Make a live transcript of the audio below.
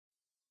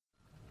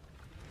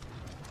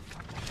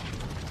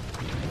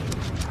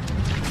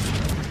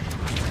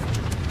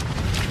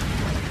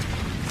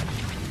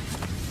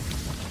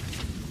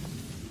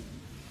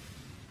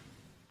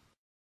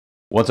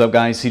What's up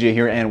guys, CJ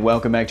here and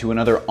welcome back to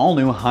another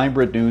all-new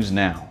Hybrid News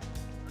Now.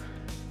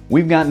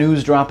 We've got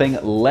news dropping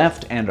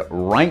left and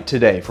right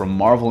today from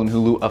Marvel and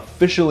Hulu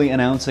officially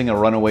announcing a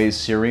Runaways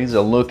series,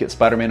 a look at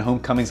Spider-Man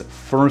Homecoming's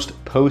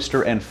first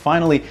poster, and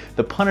finally,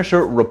 The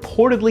Punisher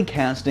reportedly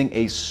casting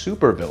a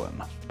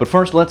supervillain. But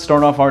first, let's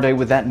start off our day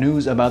with that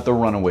news about the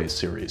Runaways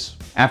series.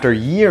 After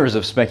years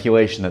of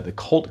speculation that the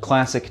cult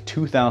classic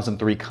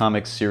 2003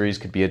 comic series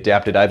could be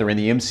adapted either in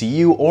the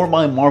MCU or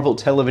by Marvel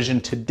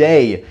Television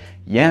today,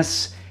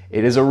 yes,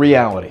 it is a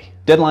reality.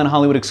 Deadline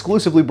Hollywood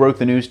exclusively broke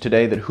the news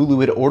today that Hulu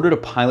had ordered a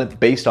pilot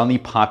based on the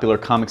popular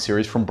comic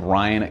series from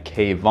Brian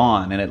K.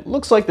 Vaughan, and it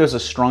looks like there's a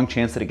strong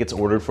chance that it gets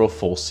ordered for a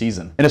full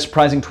season. In a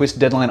surprising twist,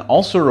 Deadline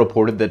also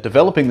reported that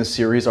developing the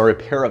series are a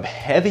pair of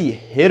heavy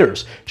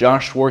hitters,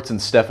 Josh Schwartz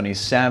and Stephanie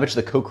Savage,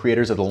 the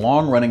co-creators of the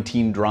long-running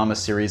teen drama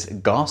series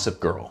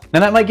Gossip Girl. Now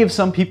that might give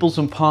some people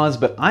some pause,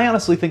 but I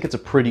honestly think it's a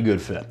pretty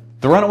good fit.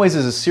 The Runaways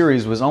as a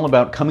series was all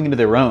about coming into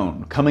their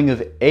own, coming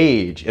of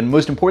age, and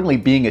most importantly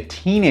being a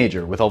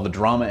teenager with all the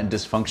drama and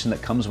dysfunction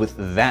that comes with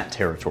that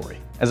territory.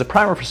 As a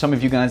primer for some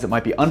of you guys that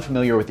might be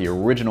unfamiliar with the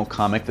original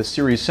comic, the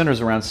series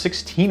centers around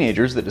 6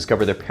 teenagers that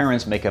discover their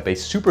parents make up a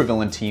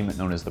supervillain team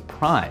known as the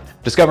Pride.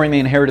 Discovering they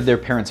inherited their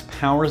parents'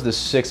 powers, the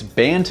 6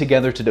 band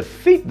together to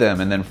defeat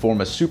them and then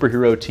form a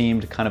superhero team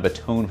to kind of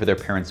atone for their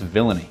parents'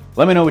 villainy.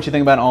 Let me know what you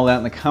think about all that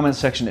in the comment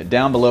section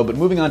down below, but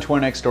moving on to our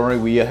next story,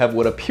 we have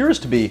what appears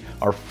to be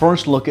our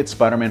first look at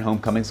Spider-Man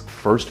Homecoming's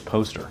first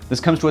poster. This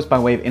comes to us by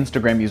way of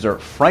Instagram user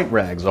Fright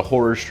Rags, a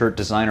horror shirt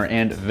designer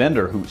and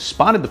vendor who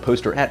spotted the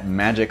poster at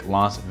Magic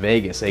Las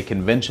Vegas, a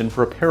convention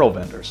for apparel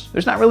vendors.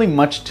 There's not really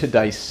much to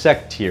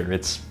dissect here.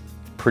 It's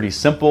pretty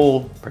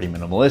simple, pretty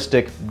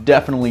minimalistic,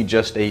 definitely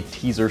just a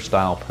teaser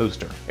style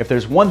poster. If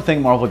there's one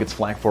thing Marvel gets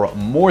flack for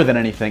more than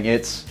anything,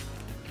 it's...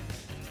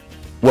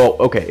 well,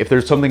 okay, if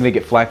there's something they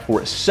get flack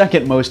for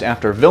second most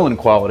after villain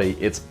quality,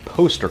 it's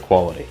poster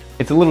quality.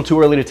 It's a little too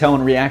early to tell,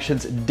 and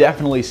reactions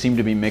definitely seem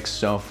to be mixed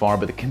so far,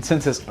 but the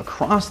consensus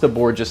across the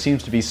board just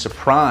seems to be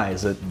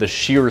surprise at the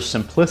sheer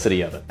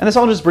simplicity of it. And this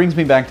all just brings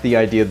me back to the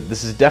idea that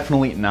this is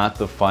definitely not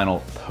the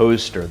final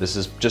poster. This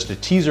is just a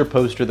teaser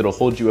poster that'll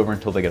hold you over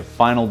until they get a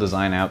final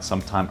design out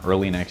sometime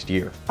early next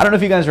year. I don't know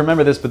if you guys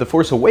remember this, but the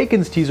Force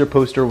Awakens teaser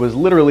poster was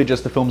literally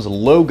just the film's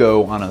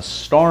logo on a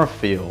star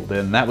field,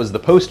 and that was the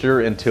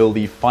poster until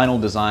the final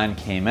design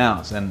came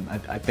out, and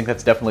I think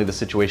that's definitely the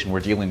situation we're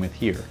dealing with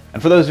here.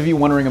 And for those of you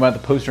wondering about the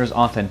poster's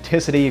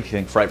authenticity, if you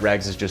think Fright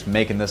Rags is just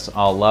making this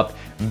all up,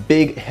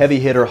 big heavy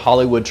hitter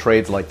Hollywood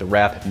trades like The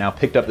Wrap have now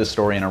picked up this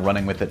story and are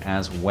running with it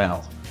as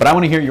well. But I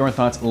want to hear your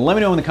thoughts. Let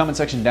me know in the comment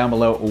section down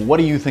below, what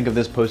do you think of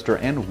this poster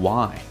and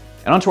why?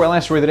 And on to our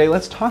last story of the day,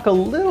 let's talk a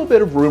little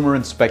bit of rumor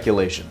and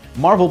speculation.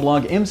 Marvel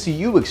blog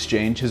MCU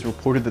Exchange has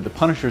reported that the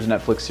Punisher's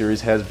Netflix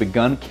series has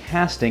begun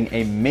casting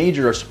a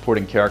major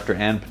supporting character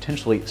and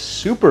potentially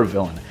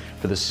supervillain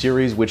for the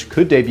series, which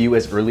could debut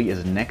as early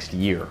as next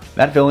year.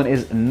 That villain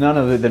is none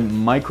other than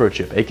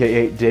Microchip,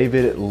 aka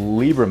David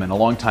Lieberman, a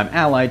longtime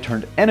ally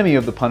turned enemy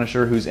of the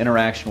Punisher whose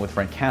interaction with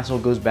Frank Castle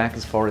goes back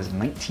as far as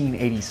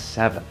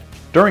 1987.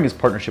 During his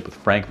partnership with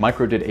Frank,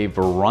 Micro did a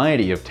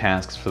variety of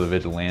tasks for the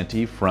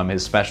vigilante, from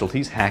his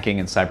specialties, hacking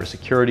and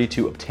cybersecurity,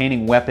 to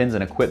obtaining weapons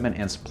and equipment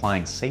and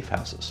supplying safe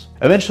houses.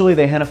 Eventually,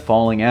 they had a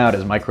falling out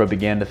as Micro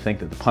began to think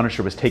that the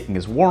Punisher was taking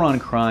his war on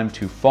crime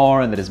too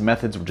far and that his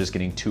methods were just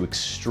getting too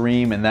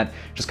extreme, and that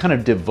just kind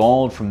of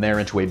devolved from there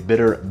into a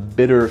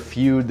bitter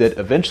feud that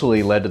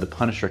eventually led to the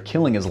Punisher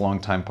killing his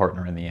longtime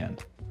partner in the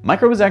end.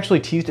 Micro was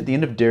actually teased at the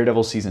end of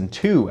Daredevil Season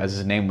 2, as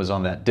his name was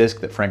on that disc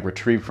that Frank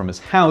retrieved from his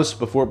house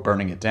before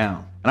burning it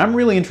down. And I'm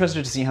really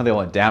interested to see how they'll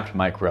adapt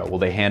Micro. Will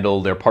they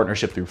handle their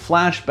partnership through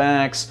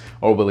flashbacks,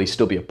 or will he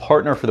still be a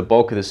partner for the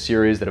bulk of the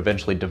series that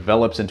eventually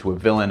develops into a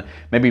villain,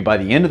 maybe by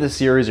the end of the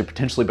series or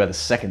potentially by the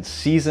second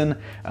season?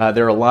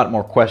 There are a lot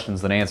more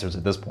questions than answers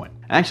at this point.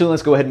 Actually,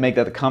 let's go ahead and make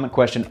that the comment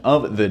question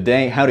of the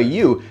day. How do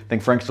you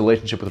think Frank's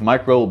relationship with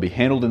Micro will be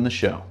handled in the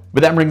show?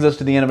 But that brings us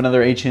to the end of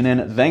another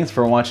HNN. Thanks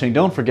for watching.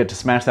 Don't forget to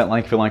smash that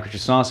like if you like what you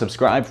saw,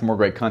 subscribe for more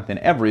great content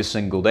every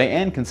single day,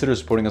 and consider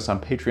supporting us on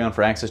Patreon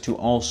for access to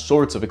all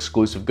sorts of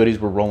exclusive goodies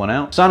we're rolling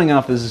out. Signing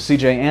off, this is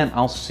CJ, and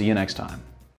I'll see you next time.